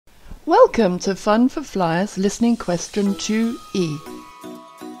Welcome to Fun for Flyers listening question 2E.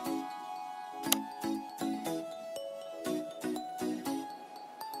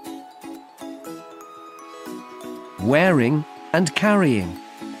 Wearing and carrying.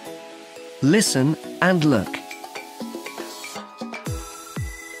 Listen and look.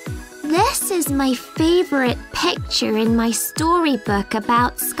 This is my favorite picture in my storybook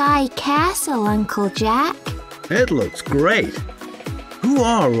about Sky Castle, Uncle Jack. It looks great. Who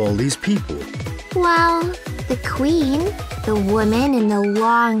are all these people? Well, the Queen, the woman in the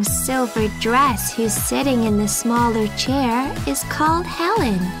long silver dress who's sitting in the smaller chair, is called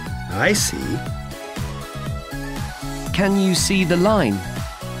Helen. I see. Can you see the line?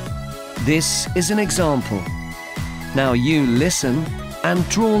 This is an example. Now you listen and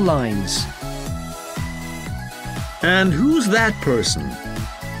draw lines. And who's that person?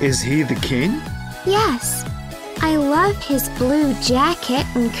 Is he the king? Yes. I love his blue jacket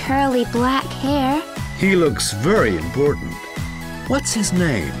and curly black hair. He looks very important. What's his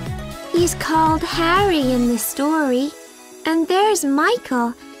name? He's called Harry in the story. And there's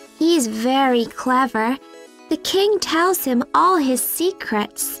Michael. He's very clever. The king tells him all his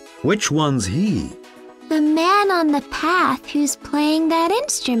secrets. Which one's he? The man on the path who's playing that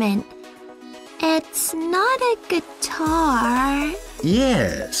instrument. It's not a guitar.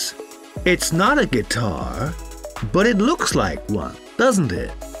 Yes. It's not a guitar, but it looks like one, doesn't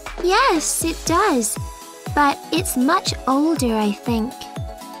it? Yes, it does. But it's much older, I think.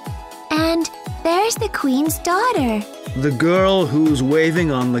 And there's the Queen's daughter. The girl who's waving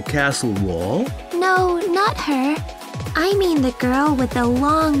on the castle wall? No, not her. I mean the girl with the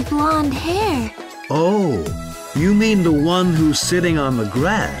long blonde hair. Oh, you mean the one who's sitting on the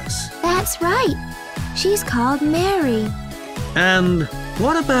grass? That's right. She's called Mary. And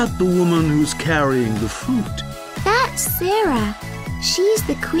what about the woman who's carrying the fruit? That's Sarah. She's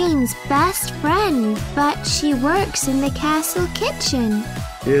the Queen's best friend, but she works in the castle kitchen.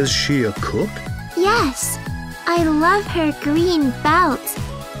 Is she a cook? Yes. I love her green belt.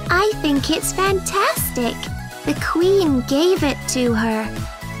 I think it's fantastic. The Queen gave it to her.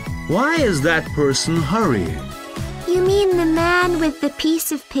 Why is that person hurrying? You mean the man with the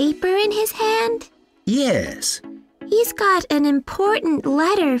piece of paper in his hand? Yes. He's got an important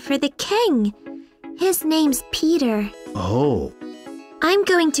letter for the king. His name's Peter. Oh. I'm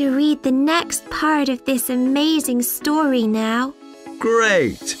going to read the next part of this amazing story now.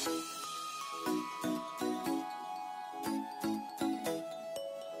 Great.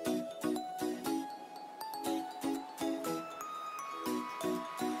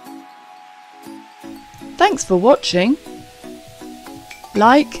 Thanks for watching.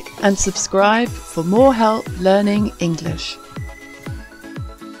 Like and subscribe for more help learning English.